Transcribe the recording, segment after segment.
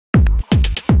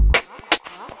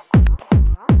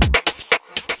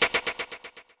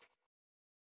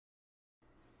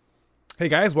Hey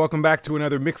guys, welcome back to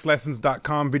another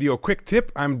mixlessons.com video quick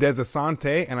tip. I'm Des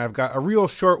Asante, and I've got a real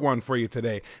short one for you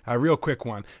today, a real quick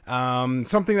one.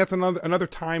 Something that's another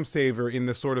time saver in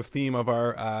the sort of theme of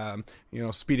our,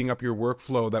 speeding up your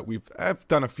workflow that I've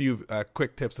done a few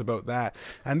quick tips about that.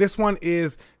 And this one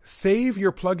is save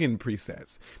your plugin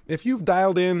presets. If you've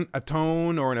dialed in a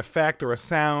tone or an effect or a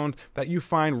sound that you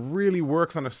find really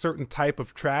works on a certain type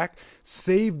of track,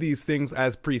 save these things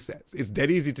as presets. It's dead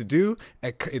easy to do.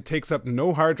 It takes up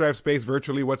no hard drive space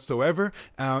virtually whatsoever,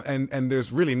 and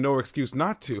there's really no excuse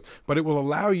not to, but it will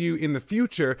allow you in the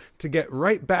future to get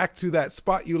right back to that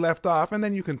spot you left off, and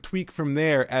then you can tweak from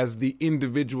there as the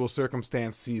individual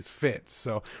circumstance sees fit.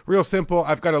 So real simple.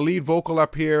 I've got a lead vocal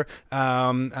up here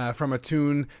from a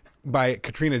tune by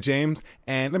Katrina James,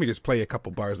 and let me just play a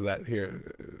couple bars of that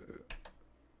here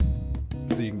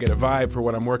so you can get a vibe for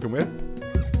what I'm working with.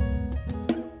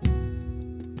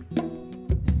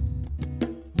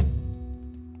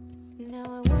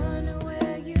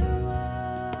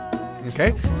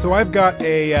 Okay, so I've got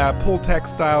a Pultec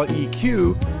style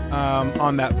EQ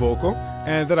on that vocal,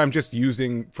 and that I'm just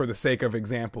using for the sake of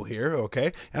example here,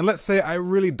 okay? And let's say I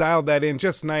really dialed that in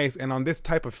just nice, and on this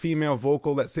type of female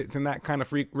vocal that sits in that kind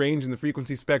of range in the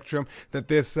frequency spectrum, that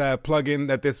this plugin,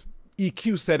 that this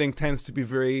EQ setting tends to be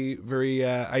very, very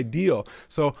ideal.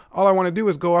 So all I want to do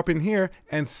is go up in here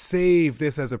and save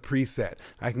this as a preset.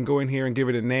 I can go in here and give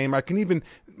it a name. I can even,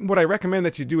 what I recommend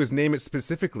that you do is name it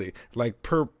specifically, like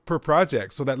per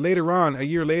project, so that later on, a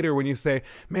year later, when you say,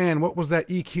 man, what was that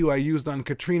EQ I used on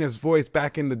Katrina's voice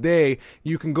back in the day,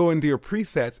 you can go into your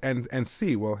presets and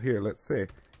see, well, here, let's see.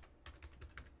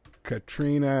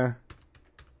 Katrina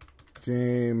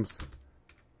James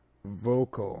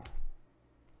vocal.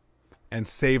 And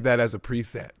save that as a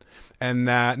preset. And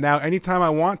now anytime I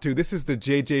want to, this is the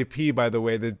JJP, by the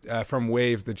way, from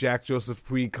Waves, the Jack Joseph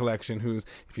Puig collection,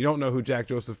 if you don't know who Jack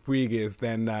Joseph Puig is,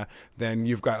 then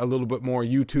you've got a little bit more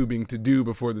YouTubing to do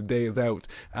before the day is out.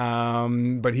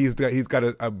 But he's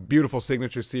got a beautiful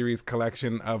signature series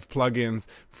collection of plugins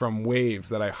from Waves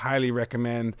that I highly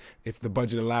recommend. If the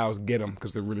budget allows, get them,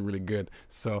 because they're really, really good.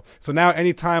 So now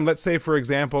anytime, let's say, for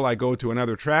example, I go to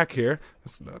another track here,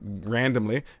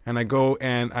 randomly, and I go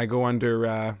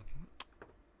under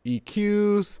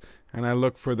EQs, and I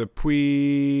look for the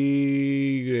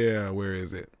Puig. Yeah, where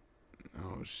is it?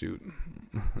 Oh shoot.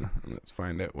 Let's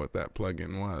find out what that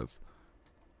plugin was.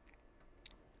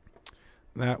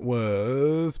 That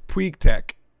was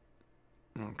PuigTech.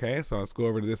 Okay, so let's go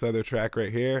over to this other track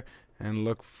right here and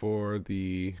look for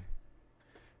the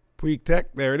PuigTech.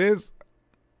 There it is.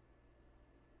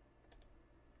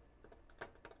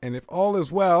 And if all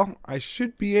is well, I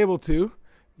should be able to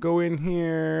go in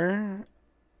here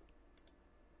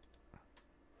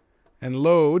and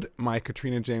load my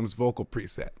Katrina James vocal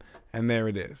preset. And there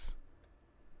it is.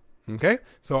 Okay,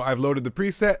 so I've loaded the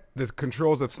preset, the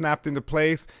controls have snapped into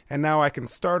place, and now I can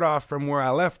start off from where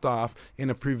I left off in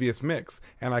a previous mix,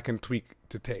 and I can tweak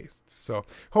to taste. So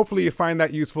hopefully you find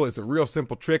that useful. It's a real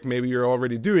simple trick. Maybe you're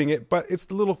already doing it, but it's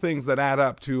the little things that add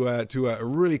up to a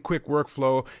really quick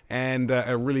workflow and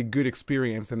a really good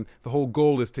experience. And the whole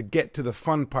goal is to get to the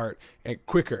fun part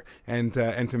quicker and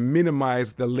to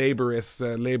minimize the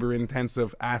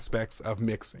labor-intensive aspects of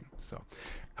mixing. So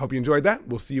hope you enjoyed that.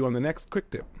 We'll see you on the next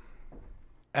quick tip.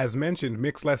 As mentioned,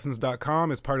 mixlessons.com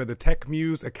is part of the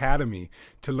TechMuse Academy.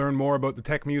 To learn more about the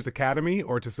TechMuse Academy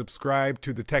or to subscribe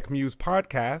to the TechMuse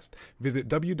podcast, visit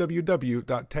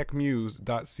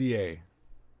www.techmuse.ca.